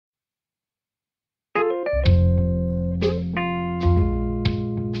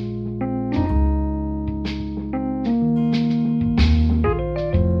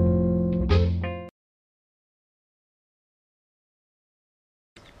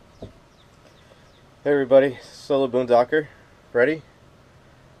Hey everybody, Solo Boondocker, ready?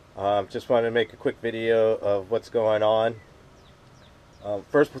 Just wanted to make a quick video of what's going on.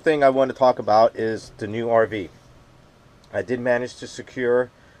 First thing I want to talk about is the new RV. I did manage to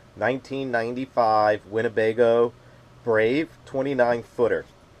secure 1995 Winnebago Brave 29 footer.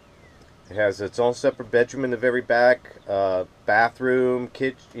 It has its own separate bedroom in the very back, bathroom,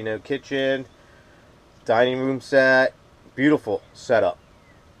 kitchen, dining room set, beautiful setup.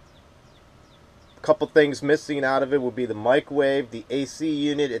 Couple things missing out of it will be the microwave, the AC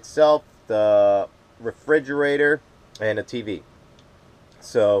unit itself, the refrigerator, and a TV.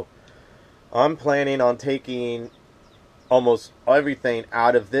 So I'm planning on taking almost everything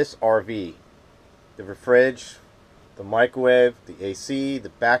out of this RV. The fridge, the microwave, the AC, the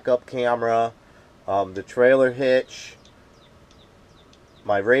backup camera, the trailer hitch,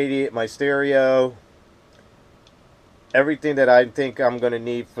 my stereo, everything that I think I'm going to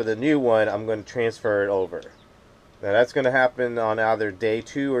need for the new one, I'm going to transfer it over. Now that's going to happen on either day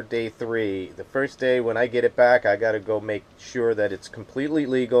 2 or day 3. The first day when I get it back, I got to go make sure that it's completely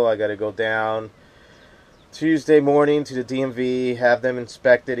legal. I got to go down Tuesday morning to the DMV, have them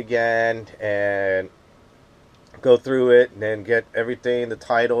inspect it again, and go through it, and then get everything, the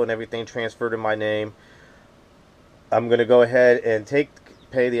title and everything transferred in my name. I'm going to go ahead and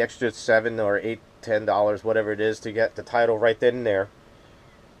pay the extra $7 or $10, whatever it is, to get the title right then and there.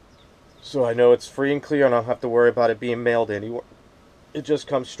 So I know it's free and clear and I don't have to worry about it being mailed anywhere. It just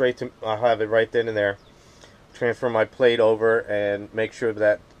comes straight to, I'll have it right then and there. Transfer my plate over and make sure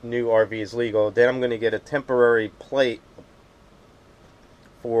that new RV is legal. Then I'm going to get a temporary plate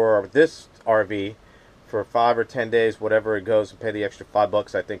for this RV for 5 or 10 days, whatever it goes, and pay the extra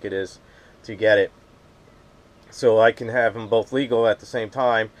 $5 I think it is to get it. So I can have them both legal at the same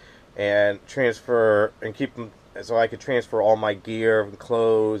time and transfer and keep them, so I could transfer all my gear and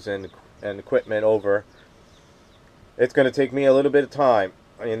clothes and equipment over. It's going to take me a little bit of time.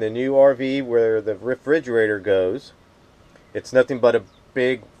 In the new RV where the refrigerator goes, it's nothing but a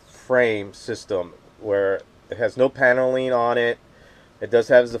big frame system where it has no paneling on it. It does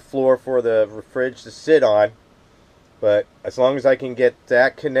have the floor for the fridge to sit on, but as long as I can get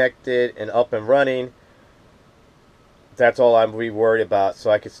that connected and up and running, that's all I'm worried about.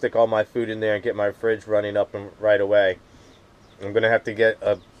 So I can stick all my food in there and get my fridge running up and right away. I'm going to have to get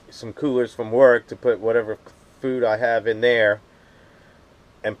some coolers from work to put whatever food I have in there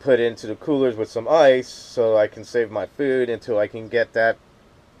and put into the coolers with some ice so I can save my food until I can get that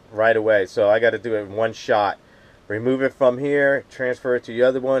right away. So I got to do it in one shot. Remove it from here, transfer it to the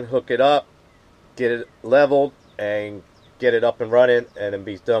other one, hook it up, get it leveled, and get it up and running, and then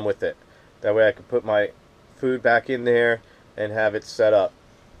be done with it. That way I can put my food back in there and have it set up.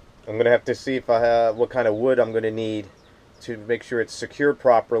 I'm going to have to see if I have what kind of wood I'm going to need to make sure it's secured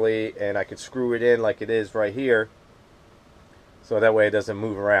properly and I can screw it in like it is right here, so that way it doesn't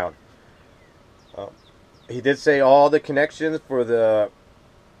move around. He did say all the connections for the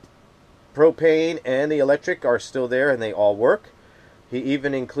propane and the electric are still there and they all work. He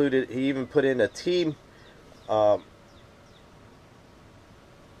even put in a T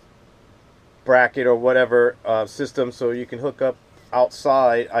bracket or whatever system, so you can hook up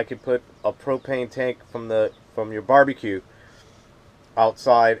outside. I could put a propane tank from your barbecue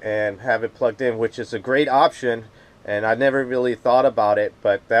outside and have it plugged in, which is a great option, and I never really thought about it,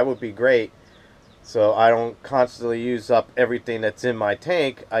 but that would be great. So I don't constantly use up everything that's in my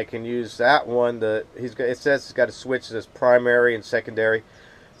tank. I can use that one. It says it's got to switch this primary and secondary,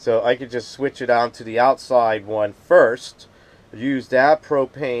 so I could just switch it on to the outside one first, use that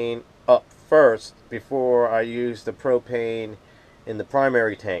propane up first before I use the propane in the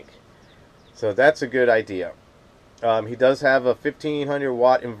primary tank. So that's a good idea. He does have a 1500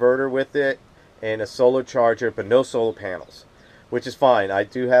 watt inverter with it and a solar charger, but no solar panels, which is fine. I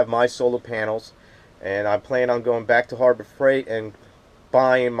do have my solar panels, and I plan on going back to Harbor Freight and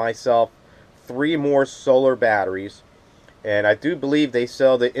buying myself 3 more solar batteries. And I do believe they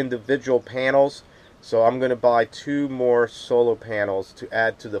sell the individual panels, so I'm going to buy 2 more solar panels to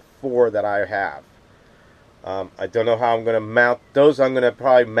add to the 4 that I have. I don't know how I'm going to mount those. I'm going to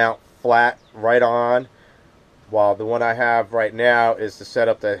probably mount flat right on, while the one I have right now is the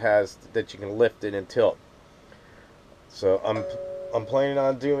setup that you can lift it and tilt. So I'm planning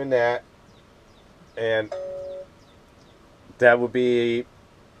on doing that, and that would be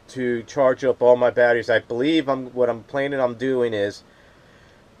to charge up all my batteries. I believe what I'm planning on doing is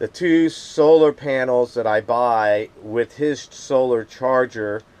the 2 solar panels that I buy with his solar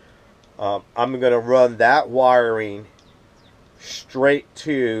charger. I'm going to run that wiring straight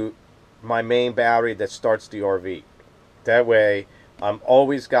to my main battery that starts the RV. That way, I'm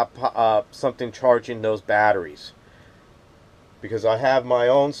always got something charging those batteries, because I have my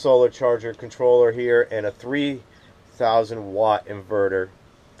own solar charger controller here and a 3,000 watt inverter.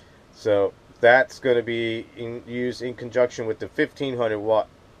 So that's going to be used in conjunction with the 1,500 watt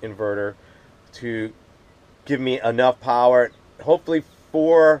inverter to give me enough power. Hopefully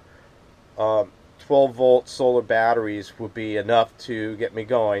 4 12 volt solar batteries would be enough to get me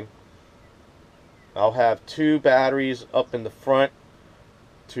going. I'll have 2 batteries up in the front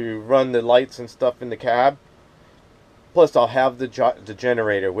to run the lights and stuff in the cab. Plus I'll have the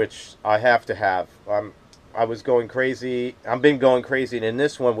generator, which I have to have. I was going crazy. I've been going crazy in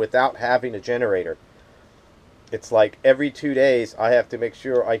this one without having a generator. It's like every 2 days I have to make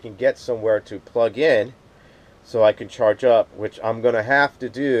sure I can get somewhere to plug in so I can charge up, which I'm going to have to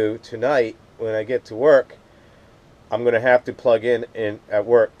do tonight when I get to work. I'm going to have to plug in at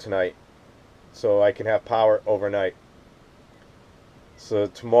work tonight so I can have power overnight. So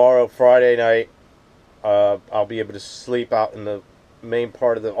tomorrow, Friday night, I'll be able to sleep out in the main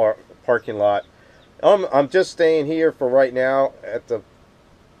part of the parking lot. I'm just staying here for right now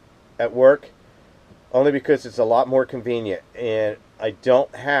at work, only because it's a lot more convenient, and I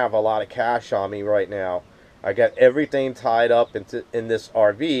don't have a lot of cash on me right now. I got everything tied up in this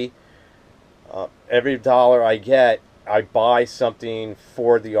RV. Every dollar I get, I buy something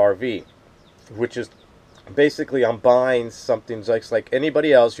for the RV, which is basically I'm buying something just like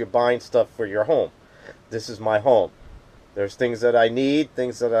anybody else. You're buying stuff for your home. This is my home. There's things that I need,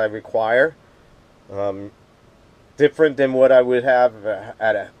 things that I require. Different than what I would have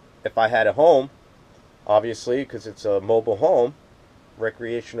if I had a home, obviously, because it's a mobile home,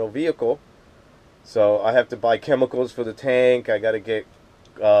 recreational vehicle. So I have to buy chemicals for the tank. I got to get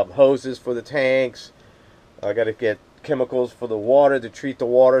hoses for the tanks. I got to get chemicals for the water to treat the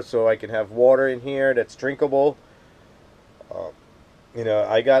water so I can have water in here that's drinkable.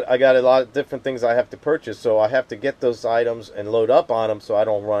 I got a lot of different things I have to purchase, so I have to get those items and load up on them so I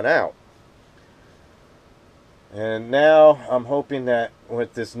don't run out. And now I'm hoping that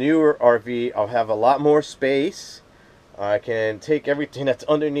with this newer RV, I'll have a lot more space. I can take everything that's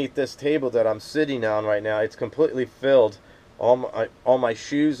underneath this table that I'm sitting on right now. It's completely filled. All my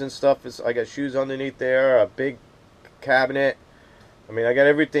shoes and stuff I got shoes underneath there. A big cabinet. I mean, I got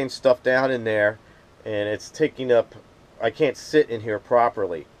everything stuffed down in there, and it's taking up. I can't sit in here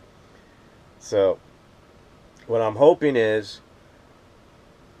properly. So, what I'm hoping is,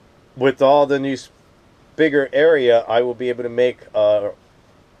 with all the new bigger area, I will be able to make a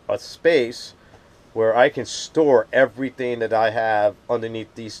space where I can store everything that I have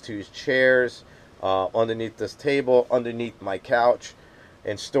underneath these 2 chairs, underneath this table, underneath my couch,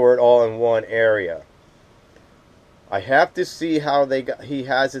 and store it all in one area. I have to see how he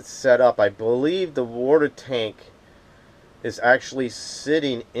has it set up. I believe the water tank is actually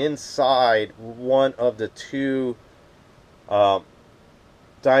sitting inside one of the 2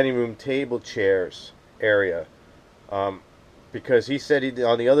 dining room table chairs area, because he said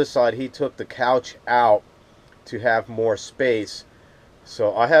on the other side he took the couch out to have more space.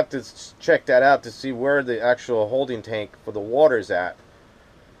 So I have to check that out to see where the actual holding tank for the water is at.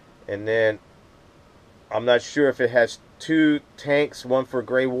 And then I'm not sure if it has 2 tanks, one for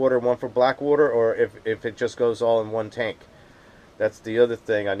gray water, one for black water, or if it just goes all in one tank. That's the other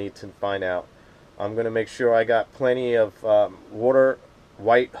thing I need to find out. I'm going to make sure I got plenty of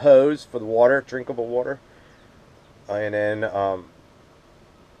white hose for the water, drinkable water, and then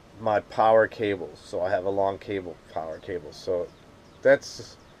my power cables. So I have a long power cable. So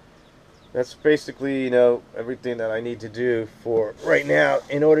that's basically everything that I need to do for right now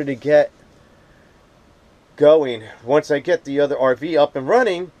in order to get going. Once I get the other RV up and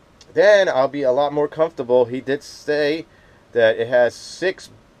running, then I'll be a lot more comfortable. He did say that it has 6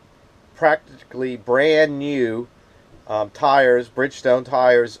 practically brand new tires, Bridgestone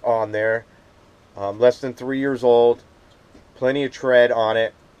tires on there, less than 3 years old, plenty of tread on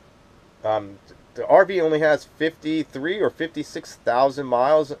it. The RV only has 53 or 56,000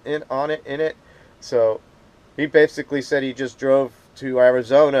 miles in it. So he basically said he just drove to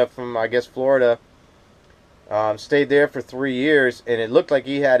Arizona from, I guess, Florida, stayed there for 3 years, and it looked like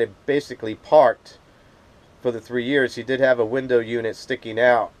he had it basically parked for the 3 years. He did have a window unit sticking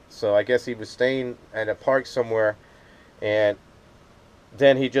out, so I guess he was staying at a park somewhere, and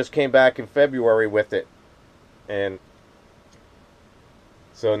then he just came back in February with it. And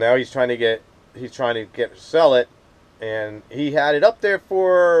so now he's trying to sell it, and he had it up there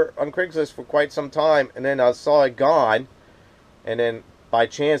on Craigslist for quite some time, and then I saw it gone, and then by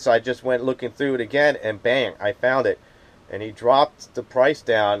chance I just went looking through it again, and bang, I found it. And he dropped the price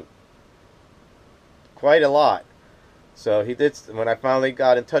down quite a lot. So he did. When I finally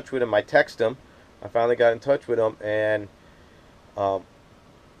got in touch with him, I texted him. I finally got in touch with him, and um,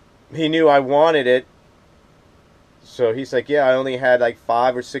 he knew I wanted it. So he's like, yeah, I only had like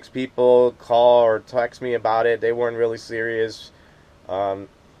 5 or 6 people call or text me about it. They weren't really serious. Um,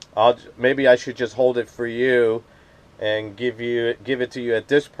 maybe I should just hold it for you and give it to you at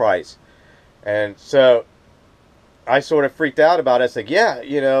this price. And so I sort of freaked out about it. I said, yeah,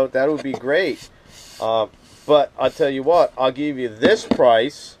 that would be great. But I'll tell you what, I'll give you this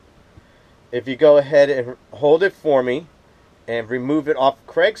price if you go ahead and hold it for me and remove it off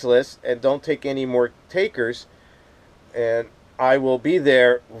Craigslist and don't take any more takers. And I will be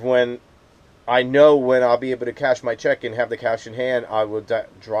there when I know when I'll be able to cash my check and have the cash in hand. I will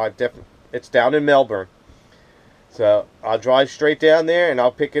drive. It's down in Melbourne. So I'll drive straight down there and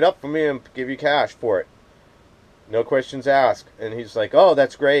I'll pick it up from you and give you cash for it. No questions asked. And he's like, oh,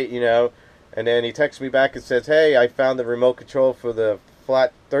 that's great, And then he texts me back and says, hey, I found the remote control for the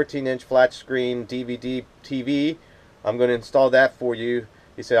 13-inch flat screen DVD TV. I'm going to install that for you.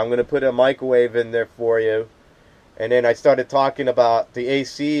 He said, I'm going to put a microwave in there for you. And then I started talking about the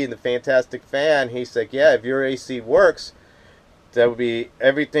AC and the fantastic fan. He's like, yeah, if your AC works, that would be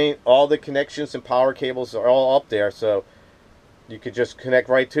everything. All the connections and power cables are all up there. So you could just connect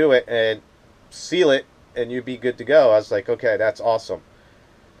right to it and seal it, and you'd be good to go. I was like, okay, that's awesome.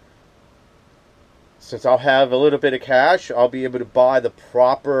 Since I'll have a little bit of cash, I'll be able to buy the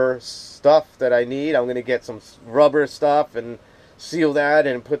proper stuff that I need. I'm going to get some rubber stuff and seal that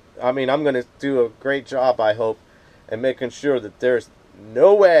and I'm going to do a great job, I hope, and making sure that there's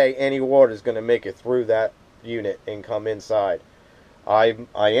no way any water is going to make it through that unit and come inside. I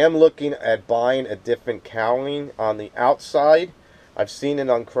am looking at buying a different cowling on the outside. I've seen it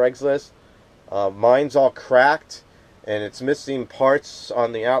on Craigslist. Mine's all cracked and it's missing parts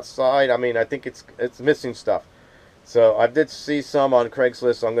on the outside. I think it's missing stuff. So I did see some on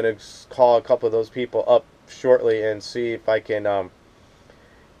Craigslist. I'm going to call a couple of those people up shortly and see if I can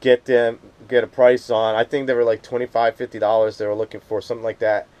get a price on. I think they were like $25-50 they were looking for, something like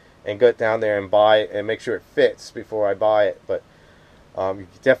that, and go down there and buy it and make sure it fits before I buy it. But you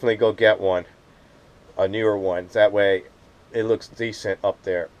definitely go get one, a newer one. That way it looks decent up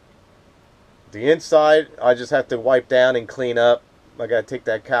there. The inside, I just have to wipe down and clean up. I got to take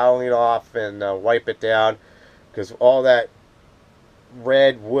that cowling off and wipe it down, because all that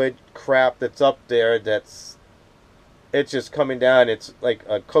red wood crap that's up there, it's just coming down. It's like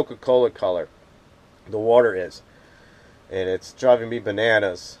a Coca-Cola color, the water is, and it's driving me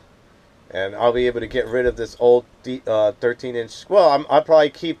bananas. And I'll be able to get rid of this old 13-inch. Well, I'll probably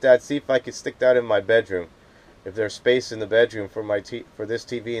keep that, see if I can stick that in my bedroom. If there's space in the bedroom for for this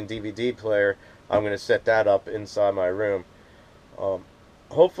TV and DVD player, I'm going to set that up inside my room.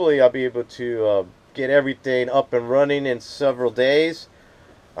 Hopefully I'll be able to get everything up and running in several days.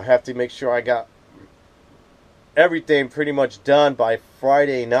 I have to make sure I got everything pretty much done by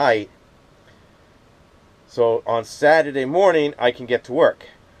Friday night, so on Saturday morning I can get to work.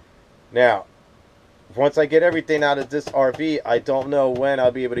 Now, once I get everything out of this RV, I don't know when I'll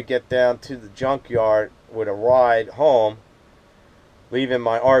be able to get down to the junkyard with a ride home, leaving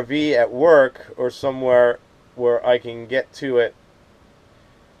my RV at work or somewhere where I can get to it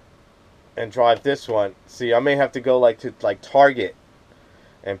and drive this one. See, I may have to go to Target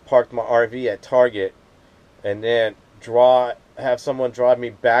and park my RV at Target, and then have someone drive me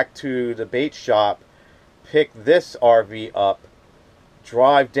back to the bait shop, pick this RV up,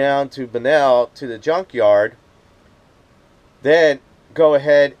 drive down to Bunnell to the junkyard, then go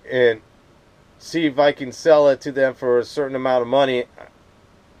ahead and see if I can sell it to them for a certain amount of money,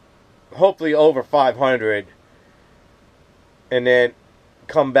 hopefully over $500, and then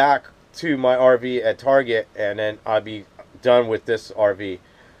come back to my RV at Target, and then I'll be done with this RV.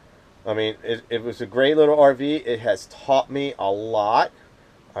 It was a great little RV. It has taught me a lot.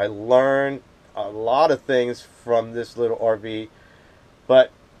 I learned a lot of things from this little RV,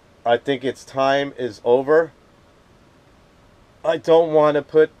 but I think its time is over. I don't want to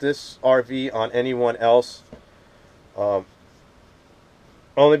put this RV on anyone else,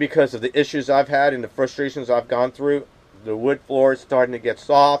 only because of the issues I've had and the frustrations I've gone through. The wood floor is starting to get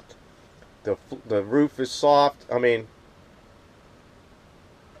soft. The roof is soft. I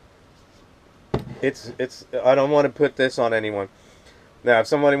don't want to put this on anyone. Now, if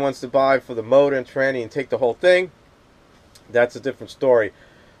somebody wants to buy for the motor and tranny and take the whole thing, that's a different story.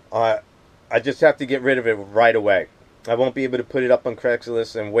 I just have to get rid of it right away. I won't be able to put it up on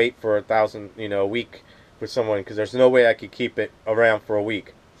Craigslist and wait for $1,000, a week for someone, because there's no way I could keep it around for a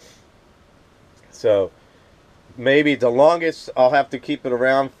week. So maybe the longest I'll have to keep it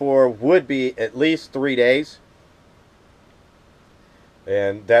around for would be at least 3 days.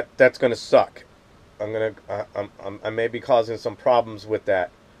 and that's going to suck. I may be causing some problems with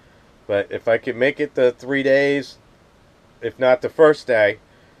that. But if I can make it the 3 days, if not the first day,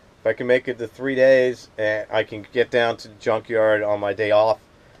 if I can make it the 3 days, and I can get down to the junkyard on my day off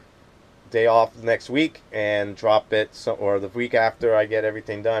next week, and drop it, or the week after I get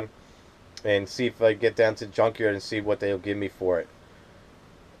everything done, and see if I get down to the junkyard and see what they'll give me for it.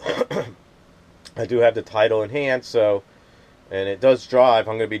 I do have the title in hand, so, and it does drive.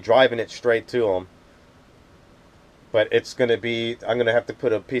 I'm going to be driving it straight to them. But it's going to be, I'm going to have to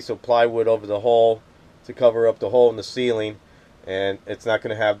put a piece of plywood over the hole to cover up the hole in the ceiling. And it's not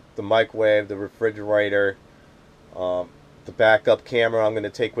going to have the microwave, the refrigerator, the backup camera I'm going to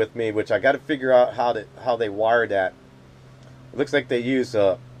take with me, which I got to figure out how they wire that. It looks like they use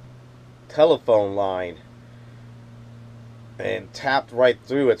a telephone line and tapped right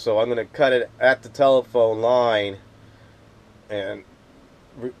through it. So I'm going to cut it at the telephone line and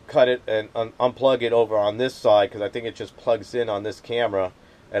cut it and unplug it over on this side, because I think it just plugs in on this camera.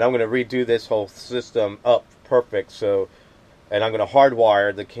 And I'm going to redo this whole system up perfect. So, and I'm going to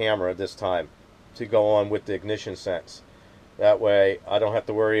hardwire the camera this time to go on with the ignition sense. That way I don't have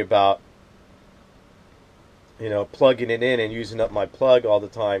to worry about, you know, plugging it in and using up my plug all the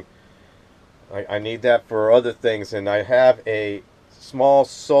time. I need that for other things. And I have a small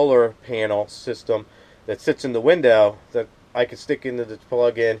solar panel system that sits in the window that I can stick into the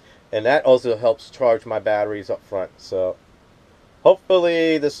plug-in, and that also helps charge my batteries up front. So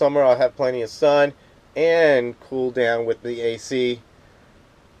hopefully this summer I'll have plenty of sun and cool down with the AC.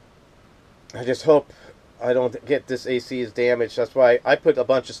 I just hope I don't get this AC is damaged. That's why I put a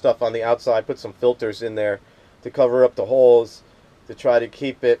bunch of stuff on the outside. I put some filters in there to cover up the holes, to try to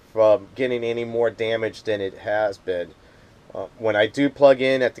keep it from getting any more damage than it has been. When I do plug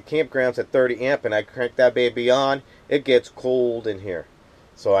in at the campgrounds at 30 amp and I crank that baby on, it gets cold in here.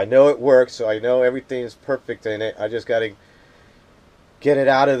 So I know it works, so I know everything is perfect in it. I just got to get it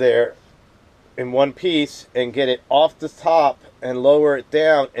out of there in one piece and get it off the top and lower it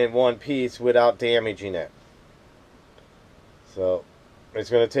down in one piece without damaging it. So it's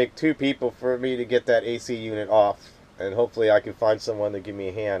going to take 2 people for me to get that AC unit off, and hopefully I can find someone to give me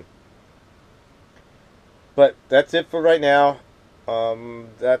a hand. But that's it for right now.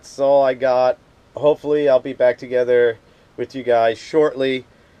 That's all I got. Hopefully I'll be back together with you guys shortly.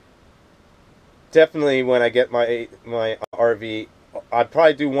 Definitely when I get my RV. I'll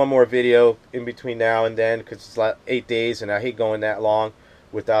probably do one more video in between now and then, because it's like 8 days and I hate going that long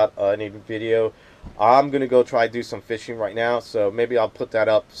without any video. I'm going to go try to do some fishing right now, so maybe I'll put that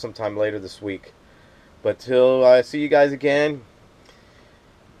up sometime later this week. But till I see you guys again,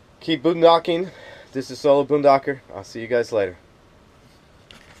 keep boondocking. This is Solo Boondocker. I'll see you guys later.